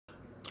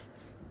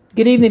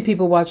Good evening,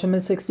 people watching. I'm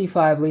at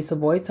 65, Lisa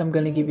Boyce. I'm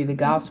going to give you the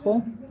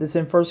gospel. This is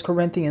in 1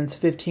 Corinthians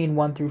 15,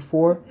 1 through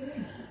 4.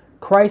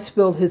 Christ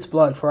spilled his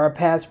blood for our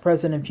past,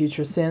 present, and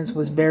future sins,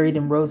 was buried,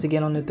 and rose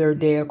again on the third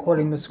day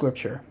according to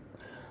Scripture.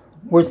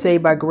 We're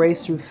saved by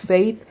grace through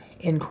faith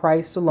in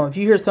Christ alone. If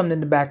you hear something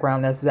in the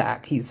background, that's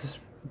Zach. He's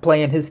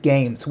playing his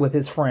games with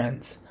his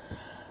friends.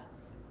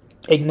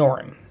 Ignore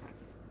him.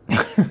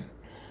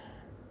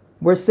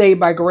 We're saved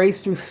by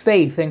grace through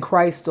faith in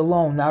Christ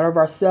alone, not of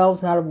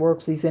ourselves, not of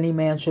works, lest any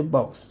man should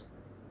boast.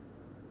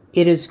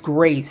 It is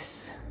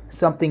grace,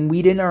 something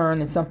we didn't earn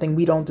and something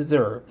we don't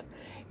deserve.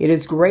 It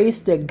is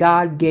grace that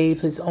God gave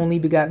his only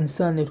begotten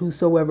Son, that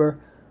whosoever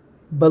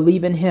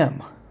believe in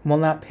him will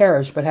not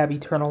perish but have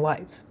eternal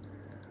life.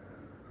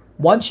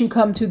 Once you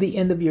come to the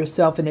end of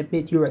yourself and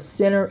admit you're a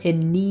sinner in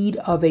need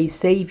of a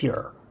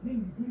Savior,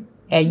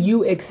 and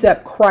you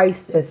accept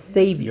Christ as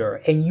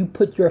Savior, and you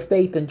put your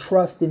faith and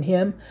trust in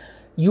him,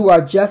 you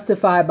are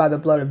justified by the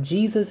blood of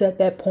Jesus at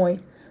that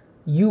point.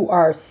 You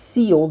are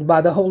sealed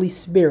by the Holy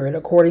Spirit,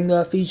 according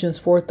to Ephesians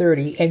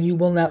 4:30, and you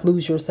will not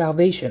lose your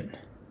salvation.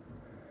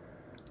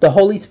 The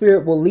Holy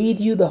Spirit will lead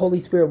you. The Holy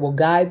Spirit will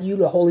guide you.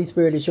 The Holy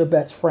Spirit is your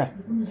best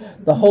friend.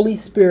 The Holy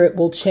Spirit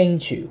will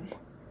change you.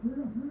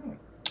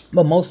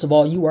 But most of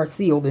all, you are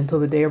sealed until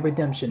the day of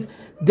redemption.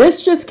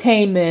 This just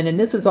came in, and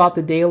this is off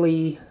the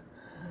Daily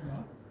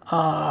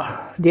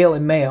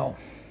Mail.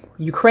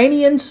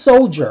 Ukrainian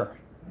soldier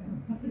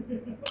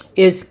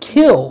is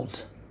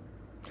killed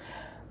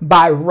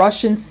by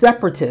Russian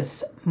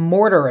separatists'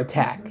 mortar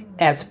attack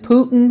as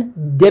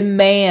Putin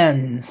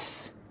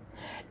demands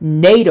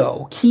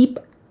NATO keep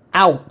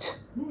out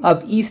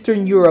of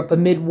Eastern Europe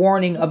amid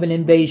warning of an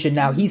invasion.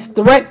 Now, he's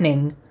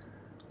threatening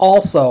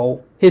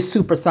also his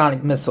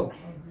supersonic missile.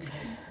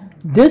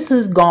 This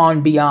has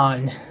gone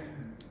beyond.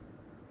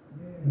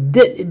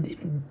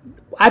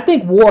 I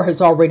think war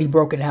has already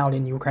broken out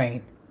in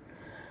Ukraine.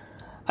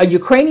 A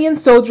Ukrainian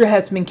soldier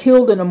has been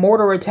killed in a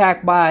mortar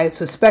attack by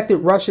suspected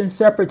Russian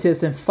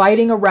separatists and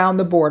fighting around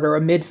the border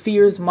amid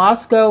fears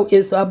Moscow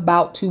is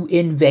about to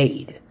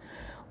invade.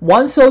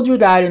 One soldier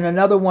died and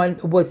another one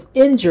was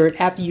injured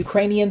after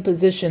Ukrainian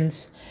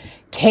positions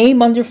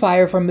came under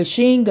fire from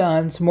machine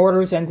guns,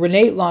 mortars, and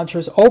grenade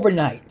launchers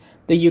overnight.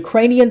 The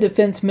Ukrainian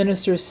Defense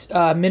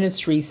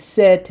Ministry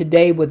said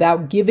today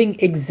without giving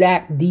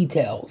exact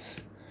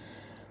details.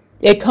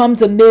 It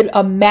comes amid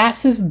a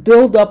massive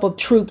buildup of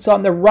troops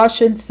on the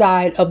Russian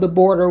side of the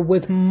border,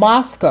 with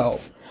Moscow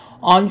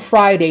on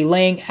Friday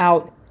laying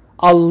out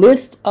a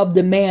list of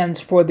demands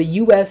for the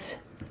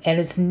U.S.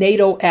 and its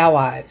NATO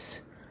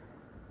allies.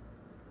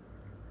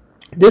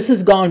 This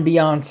has gone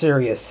beyond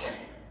serious.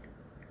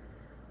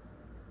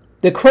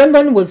 The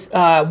Kremlin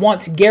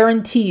wants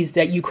guarantees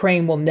that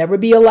Ukraine will never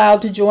be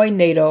allowed to join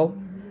NATO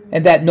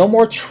and that no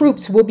more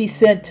troops will be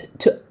sent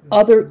to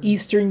other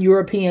Eastern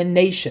European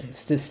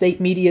nations, the state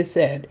media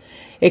said.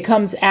 It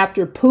comes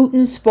after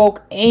Putin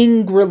spoke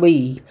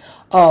angrily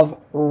of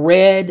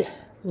red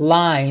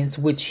lines,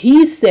 which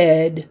he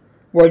said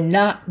were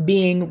not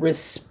being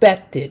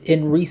respected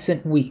in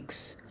recent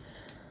weeks.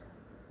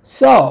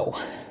 So,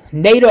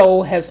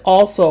 NATO has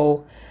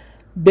also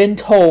been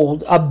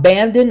told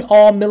abandon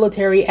all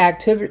military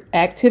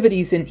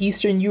activities in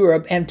Eastern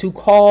Europe and to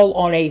call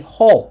on a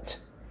halt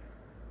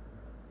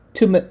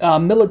to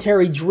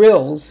military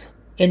drills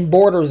in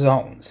border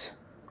zones.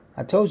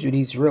 I told you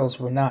these drills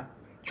were not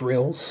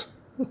drills.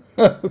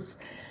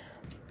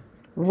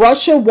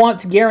 Russia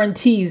wants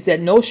guarantees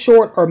that no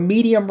short or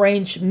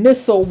medium-range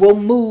missile will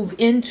move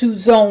into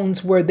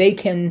zones where they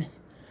can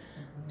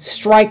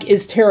strike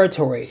its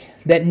territory,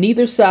 that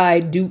neither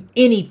side do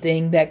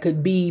anything that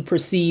could be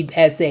perceived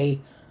as a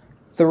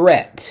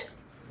threat,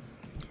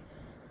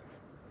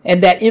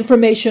 and that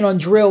information on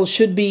drills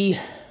should be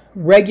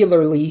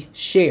regularly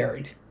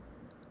shared.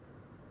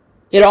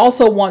 It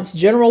also wants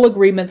general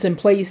agreements in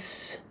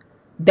place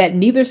that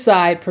neither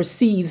side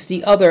perceives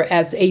the other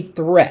as a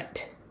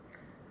threat,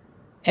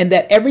 and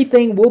that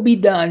everything will be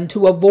done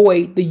to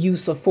avoid the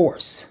use of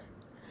force.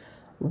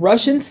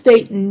 Russian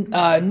state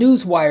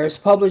news wires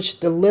published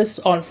the list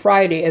on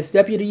Friday as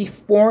Deputy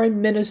Foreign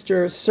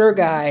Minister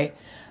Sergei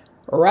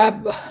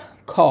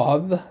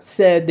Ryabkov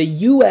said the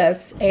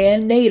U.S.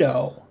 and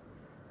NATO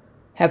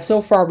have so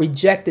far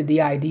rejected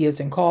the ideas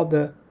and called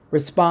the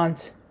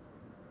response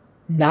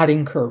not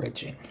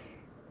encouraging.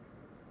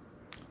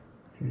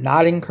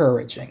 Not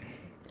encouraging.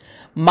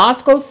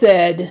 Moscow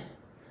said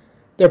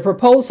the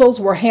proposals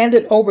were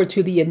handed over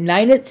to the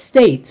United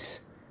States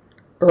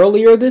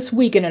earlier this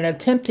week in an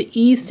attempt to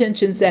ease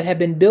tensions that have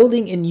been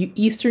building in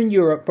Eastern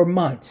Europe for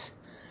months.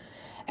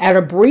 At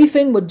a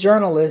briefing with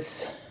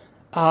journalists,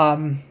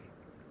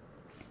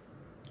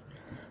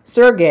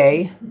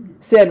 Sergei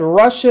said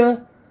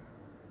Russia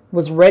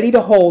was ready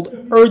to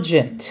hold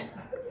urgent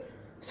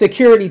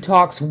security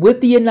talks with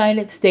the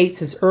United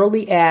States as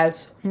early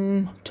as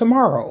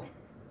tomorrow,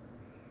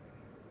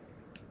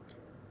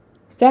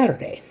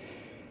 Saturday.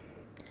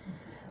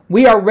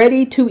 We are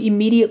ready to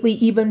immediately,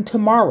 even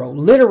tomorrow,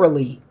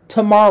 literally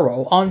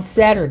tomorrow on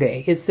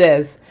Saturday, it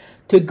says,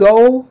 to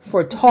go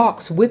for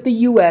talks with the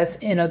U.S.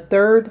 in a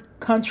third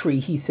country,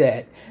 he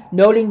said,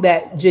 noting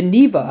that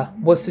Geneva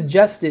was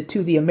suggested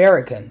to the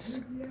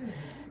Americans.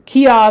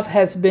 Kyiv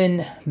has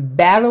been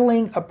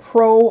battling a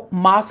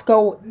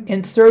pro-Moscow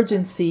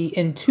insurgency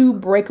in two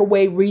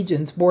breakaway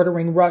regions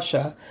bordering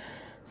Russia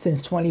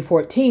since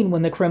 2014,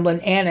 when the Kremlin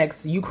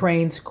annexed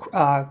Ukraine's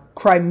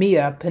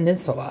Crimea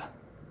Peninsula.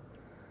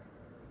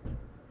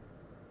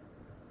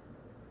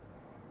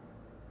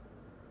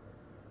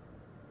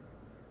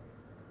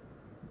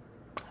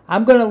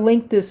 I'm going to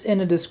link this in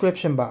the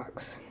description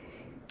box.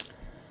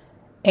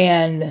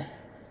 And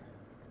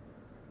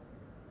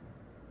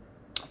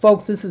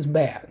folks, this is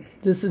bad.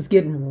 This is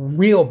getting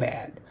real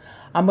bad.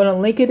 I'm going to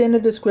link it in the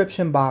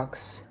description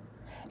box.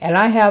 And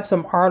I have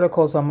some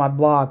articles on my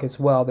blog as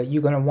well that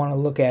you're going to want to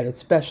look at,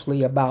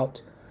 especially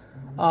about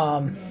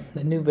the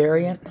new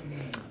variant.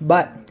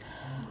 But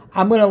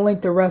I'm going to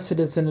link the rest of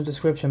this in the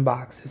description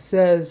box. It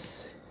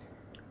says,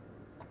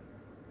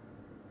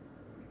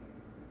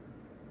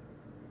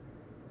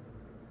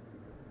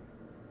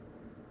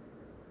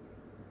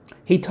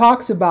 he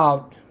talks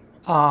about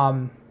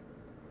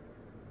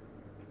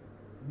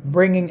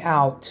bringing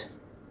out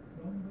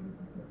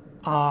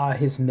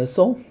his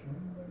missile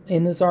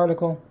in this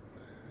article.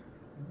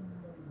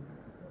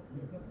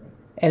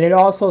 And it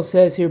also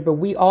says here, but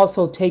we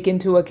also take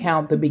into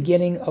account the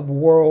beginning of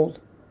World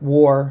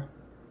War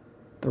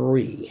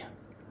III.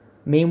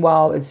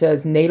 Meanwhile, it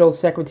says NATO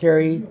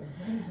Secretary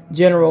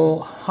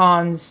General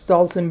Hans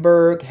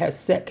Stoltenberg has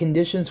set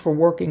conditions for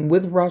working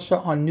with Russia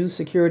on new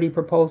security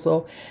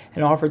proposal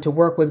and offered to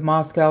work with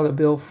Moscow to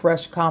build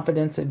fresh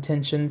confidence and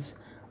tensions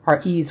are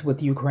eased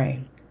with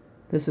Ukraine.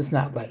 This is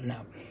not letting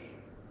up.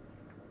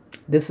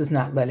 This is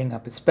not letting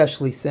up,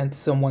 especially since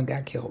someone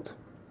got killed.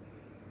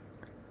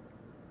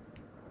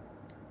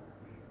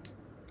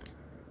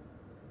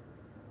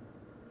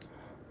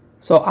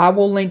 So I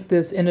will link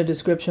this in the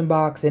description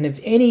box, and if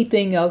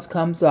anything else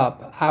comes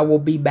up, I will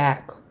be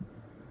back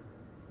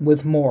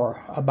with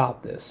more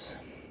about this.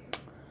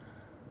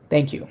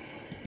 Thank you.